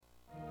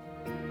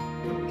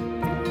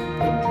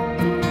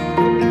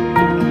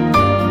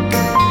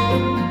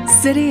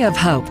City of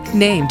Hope,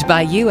 named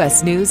by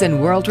U.S. News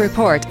and World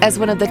Report as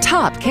one of the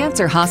top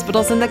cancer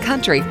hospitals in the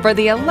country for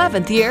the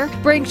 11th year,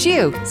 brings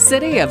you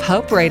City of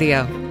Hope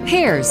Radio.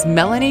 Here's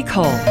Melanie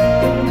Cole. A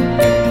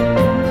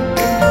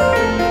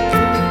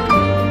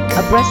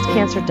breast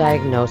cancer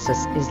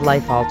diagnosis is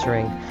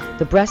life-altering.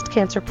 The breast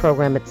cancer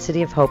program at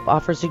City of Hope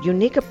offers a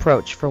unique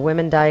approach for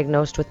women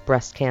diagnosed with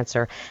breast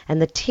cancer,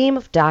 and the team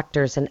of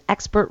doctors and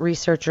expert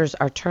researchers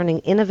are turning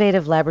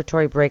innovative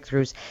laboratory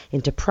breakthroughs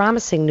into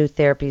promising new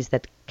therapies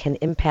that can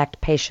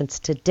impact patients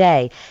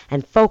today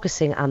and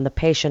focusing on the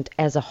patient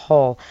as a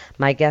whole.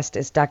 My guest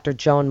is Dr.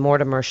 Joan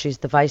Mortimer. She's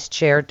the Vice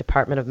Chair,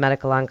 Department of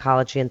Medical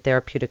Oncology and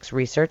Therapeutics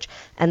Research,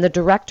 and the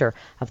Director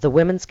of the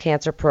Women's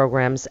Cancer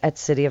Programs at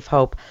City of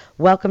Hope.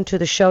 Welcome to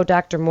the show,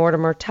 Dr.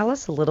 Mortimer. Tell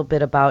us a little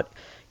bit about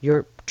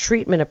your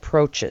treatment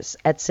approaches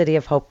at City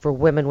of Hope for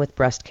women with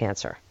breast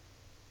cancer.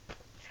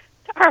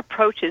 Our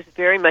approach is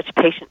very much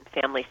patient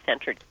and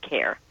family-centered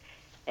care.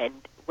 And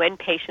when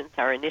patients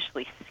are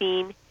initially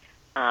seen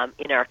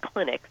in our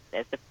clinics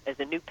as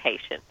a new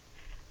patient,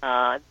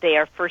 they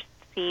are first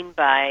seen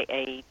by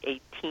a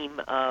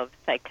team of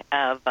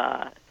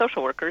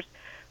social workers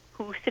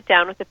who sit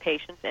down with the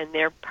patient and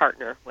their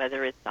partner,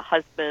 whether it's a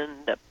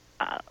husband,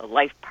 a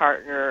life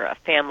partner, a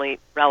family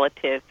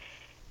relative,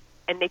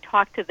 and they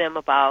talk to them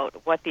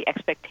about what the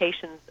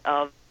expectations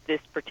of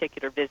this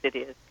particular visit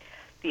is.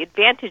 The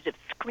advantage of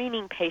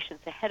screening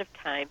patients ahead of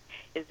time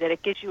is that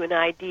it gives you an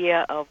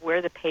idea of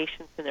where the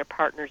patients and their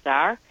partners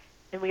are,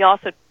 and we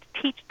also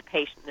teach the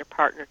patient and their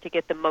partner to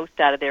get the most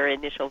out of their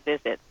initial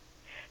visit.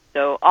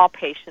 So all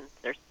patients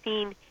are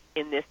seen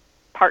in this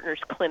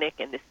partner's clinic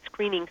and this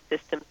screening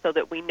system so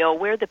that we know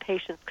where the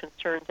patient's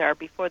concerns are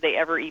before they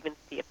ever even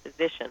see a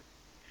physician.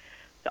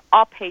 So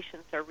all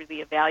patients are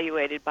really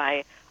evaluated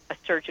by a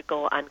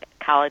surgical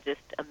oncologist,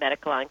 a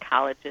medical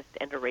oncologist,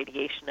 and a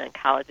radiation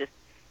oncologist,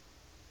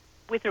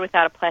 with or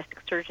without a plastic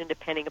surgeon,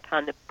 depending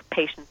upon the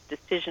patient's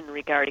decision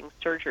regarding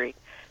surgery.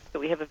 So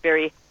we have a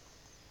very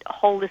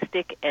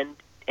holistic and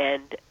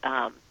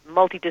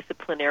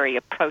multidisciplinary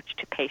approach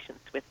to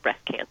patients with breast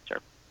cancer.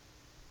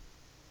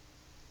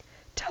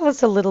 Tell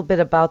us a little bit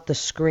about the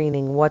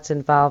screening, what's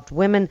involved.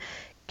 Women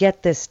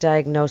get this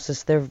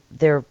diagnosis,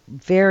 they're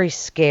very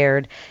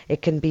scared.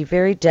 It can be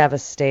very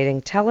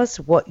devastating. Tell us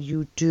what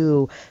you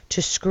do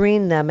to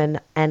screen them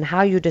and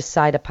how you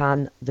decide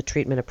upon the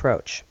treatment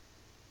approach.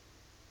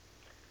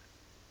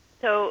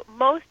 So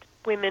most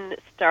women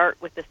start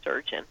with the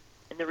surgeon.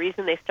 And the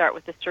reason they start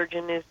with the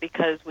surgeon is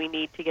because we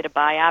need to get a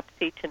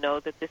biopsy to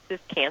know that this is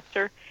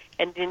cancer.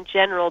 And in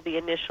general, the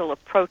initial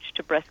approach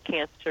to breast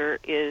cancer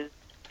is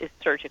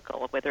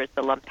surgical, whether it's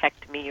a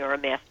lumpectomy or a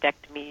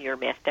mastectomy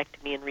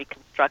and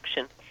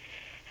reconstruction.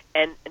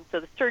 And so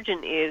the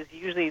surgeon is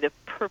usually the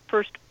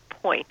first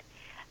point.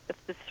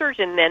 The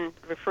surgeon then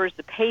refers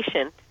the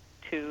patient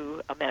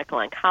to a medical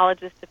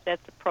oncologist, if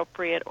that's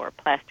appropriate, or a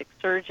plastic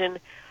surgeon,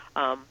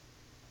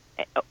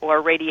 or a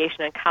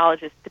radiation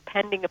oncologist,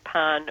 depending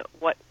upon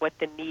what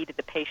the need of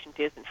the patient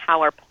is and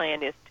how our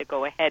plan is to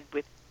go ahead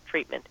with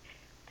treatment.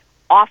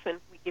 Often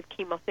we give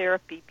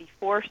chemotherapy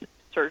before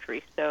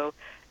surgery, so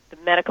the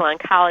medical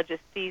oncologist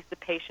sees the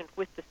patient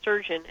with the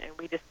surgeon, and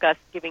we discuss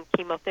giving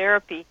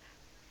chemotherapy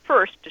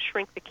first to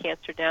shrink the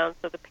cancer down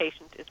so the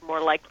patient is more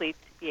likely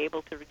to be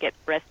able to get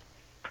breast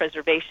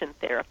preservation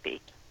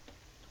therapy.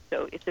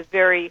 So it's a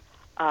very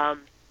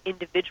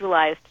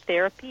individualized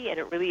therapy, and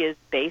it really is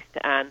based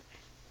on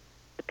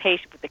the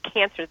patient, with the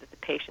cancer that the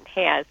patient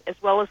has, as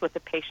well as what the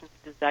patient's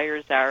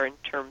desires are in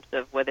terms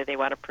of whether they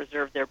want to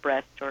preserve their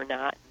breast or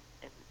not,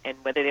 and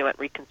whether they want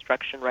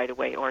reconstruction right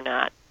away or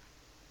not.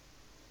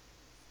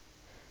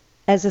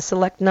 As a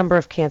select number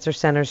of cancer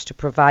centers to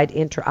provide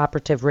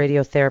intraoperative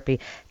radiotherapy,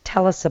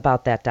 tell us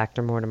about that,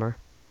 Dr. Mortimer.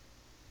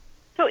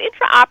 So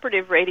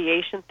intraoperative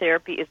radiation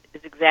therapy is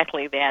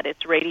exactly that.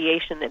 It's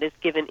radiation that is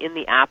given in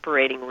the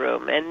operating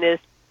room, and this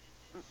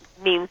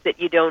means that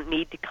you don't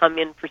need to come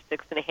in for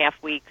 6.5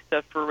 weeks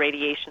for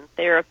radiation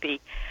therapy.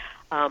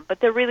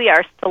 But there really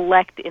are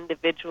select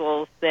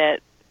individuals that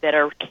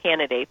are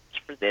candidates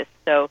for this.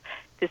 So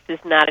this is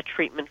not a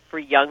treatment for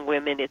young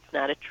women. It's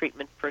not a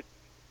treatment for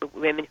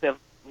women who have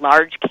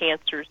large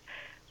cancers.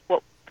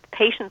 What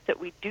patients that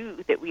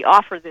we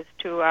offer this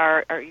to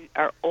are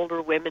older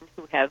women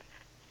who have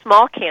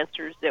small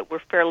cancers that we're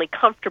fairly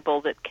comfortable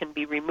that can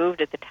be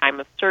removed at the time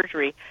of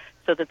surgery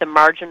so that the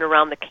margin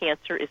around the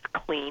cancer is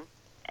clean,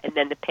 and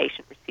then the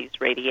patient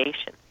receives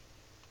radiation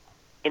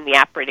in the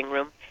operating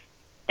room,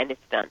 and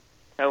it's done.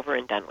 It's over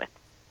and done with.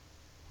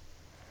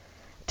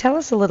 Tell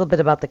us a little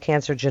bit about the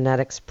Cancer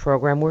Genetics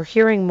Program. We're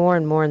hearing more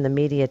and more in the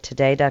media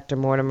today, Dr.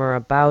 Mortimer,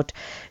 about,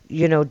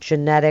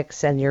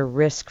 genetics and your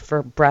risk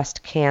for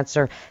breast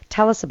cancer.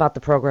 Tell us about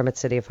the program at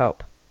City of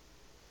Hope.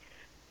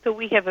 So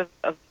we have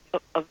a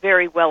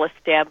very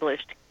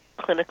well-established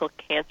clinical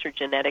cancer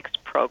genetics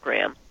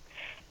program,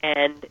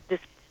 and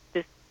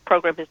this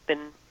program has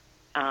been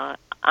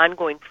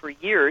ongoing for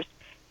years,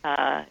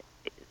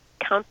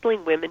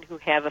 counseling women who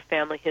have a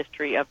family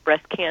history of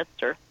breast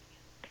cancer.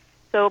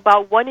 So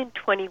about 1 in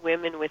 20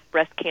 women with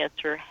breast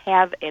cancer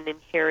have an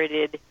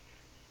inherited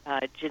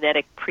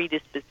genetic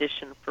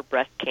predisposition for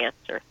breast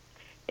cancer.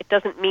 It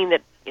doesn't mean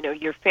that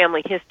your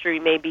family history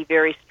may be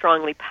very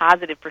strongly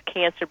positive for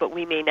cancer, but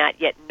we may not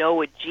yet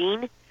know a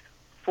gene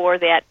for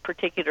that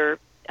particular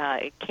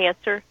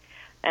cancer.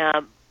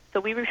 So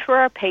we refer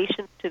our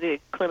patients to the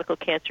clinical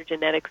cancer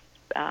genetics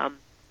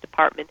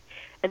department,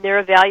 and they're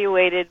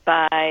evaluated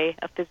by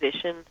a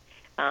physician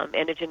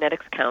and a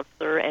genetics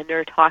counselor, and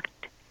they're talked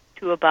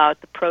to about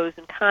the pros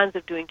and cons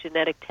of doing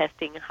genetic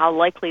testing, how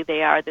likely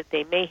they are that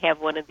they may have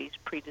one of these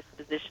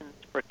predispositions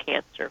for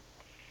cancer.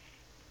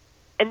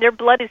 And their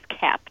blood is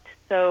capped.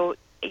 So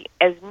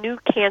as new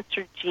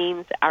cancer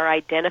genes are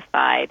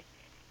identified,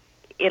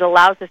 it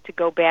allows us to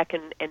go back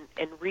and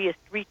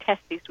retest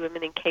these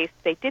women in case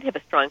they did have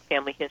a strong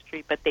family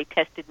history, but they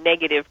tested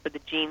negative for the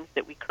genes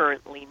that we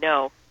currently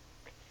know.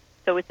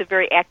 So it's a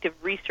very active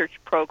research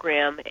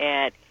program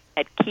at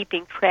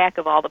keeping track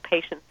of all the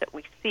patients that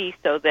we see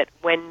so that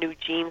when new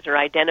genes are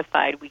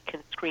identified, we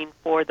can screen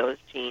for those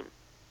genes.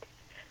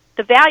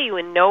 The value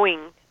in knowing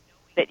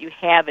that you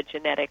have a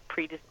genetic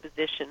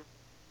predisposition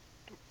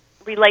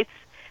relates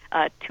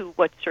to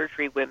what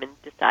surgery women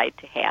decide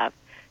to have.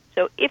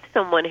 So if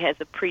someone has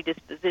a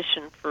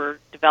predisposition for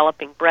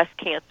developing breast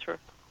cancer,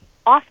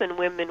 often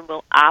women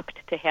will opt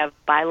to have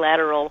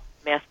bilateral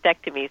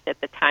mastectomies at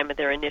the time of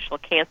their initial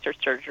cancer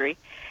surgery,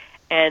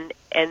 and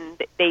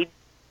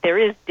there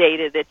is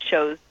data that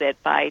shows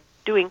that by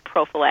doing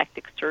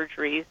prophylactic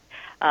surgeries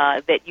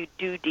that you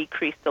do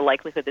decrease the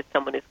likelihood that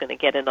someone is going to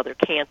get another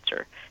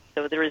cancer.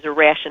 So there is a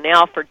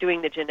rationale for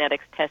doing the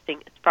genetics testing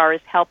as far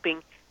as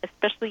helping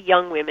especially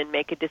young women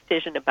make a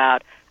decision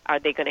about, are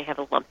they going to have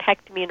a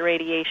lumpectomy and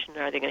radiation,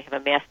 or are they going to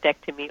have a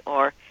mastectomy,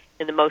 or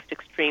in the most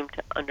extreme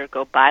to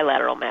undergo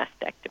bilateral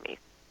mastectomies.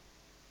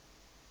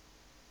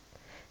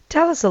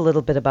 Tell us a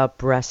little bit about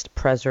breast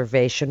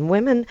preservation.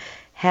 Women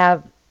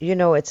have,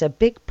 it's a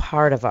big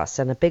part of us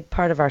and a big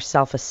part of our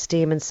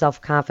self-esteem and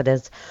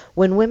self-confidence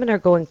when women are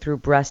going through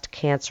breast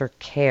cancer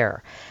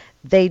care.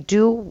 They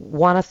do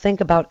want to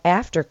think about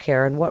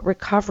aftercare and what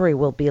recovery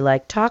will be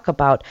like. Talk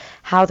about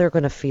how they're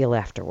going to feel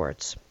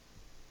afterwards.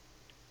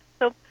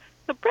 So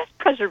breast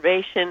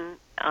preservation,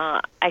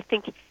 I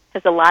think,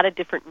 has a lot of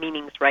different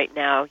meanings right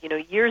now.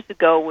 Years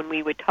ago when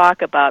we would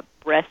talk about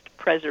breast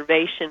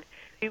preservation,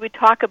 we would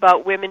talk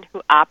about women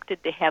who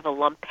opted to have a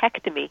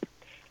lumpectomy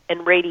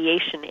and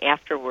radiation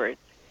afterwards.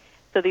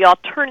 So the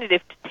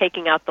alternative to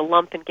taking out the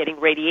lump and getting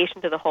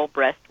radiation to the whole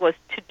breast was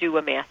to do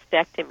a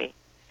mastectomy.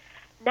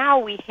 Now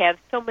we have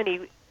so many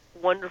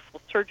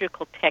wonderful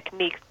surgical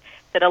techniques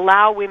that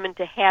allow women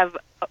to have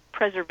a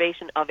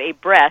preservation of a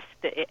breast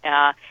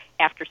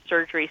after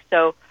surgery.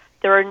 So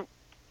there are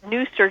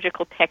new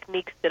surgical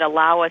techniques that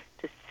allow us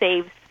to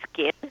save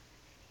skin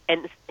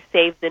and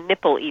save the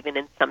nipple even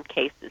in some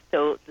cases.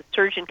 So the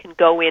surgeon can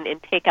go in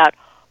and take out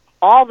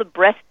all the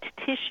breast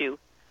tissue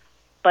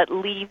but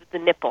leave the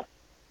nipple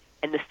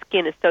and the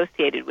skin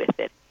associated with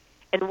it.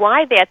 And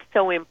why that's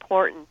so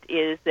important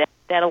is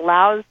that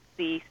allows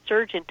the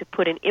surgeon to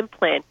put an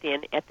implant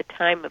in at the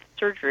time of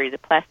surgery. The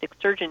plastic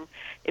surgeon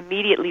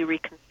immediately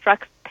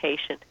reconstructs the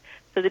patient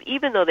so that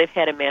even though they've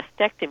had a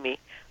mastectomy,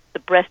 the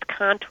breast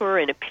contour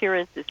and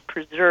appearance is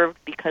preserved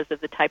because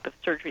of the type of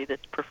surgery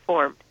that's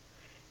performed.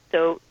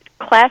 So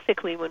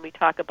classically, when we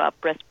talk about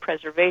breast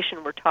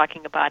preservation, we're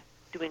talking about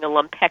doing a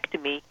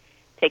lumpectomy,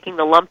 taking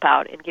the lump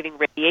out and giving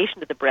radiation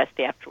to the breast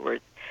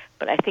afterwards.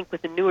 But I think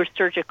with the newer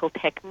surgical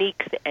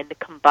techniques and the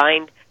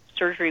combined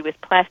surgery with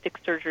plastic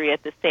surgery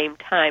at the same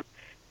time,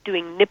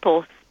 doing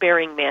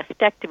nipple-sparing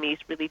mastectomies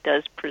really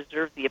does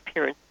preserve the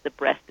appearance of the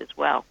breast as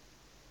well.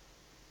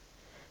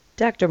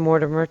 Dr.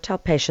 Mortimer, tell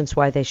patients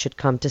why they should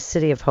come to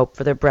City of Hope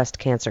for their breast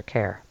cancer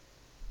care.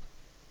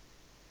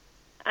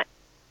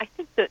 I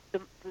think the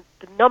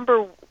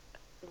number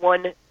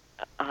one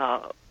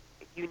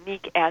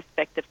unique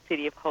aspect of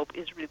City of Hope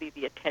is really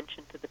the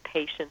attention to the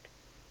patient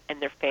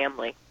and their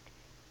family.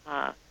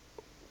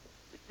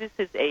 This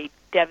is a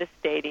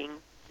devastating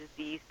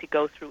disease to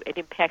go through. It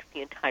impacts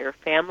the entire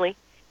family,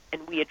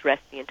 and we address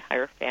the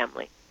entire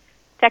family.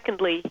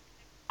 Secondly,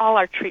 all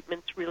our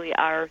treatments really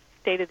are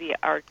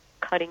state-of-the-art,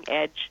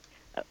 cutting-edge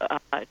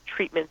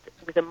treatments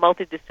with a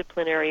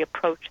multidisciplinary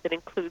approach that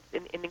includes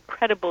an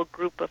incredible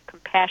group of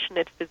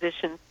compassionate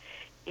physicians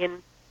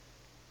in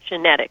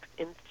genetics,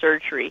 in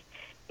surgery,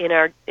 in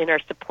our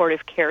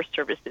supportive care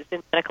services,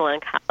 in medical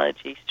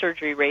oncology,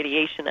 surgery,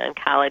 radiation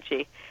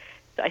oncology.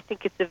 So I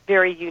think it's a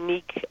very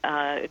unique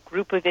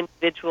group of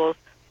individuals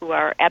who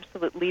are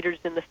absolute leaders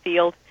in the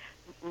field,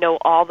 know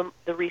all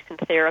the recent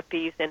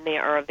therapies, and they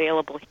are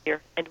available here,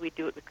 and we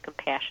do it with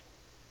compassion.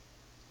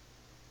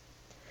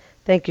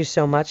 Thank you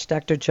so much,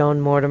 Dr.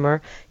 Joan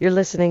Mortimer. You're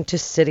listening to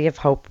City of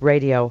Hope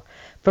Radio.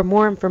 For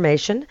more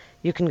information,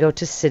 you can go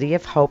to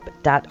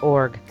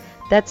cityofhope.org.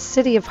 That's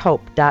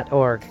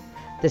cityofhope.org.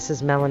 This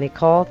is Melanie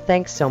Cole.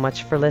 Thanks so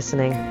much for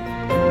listening.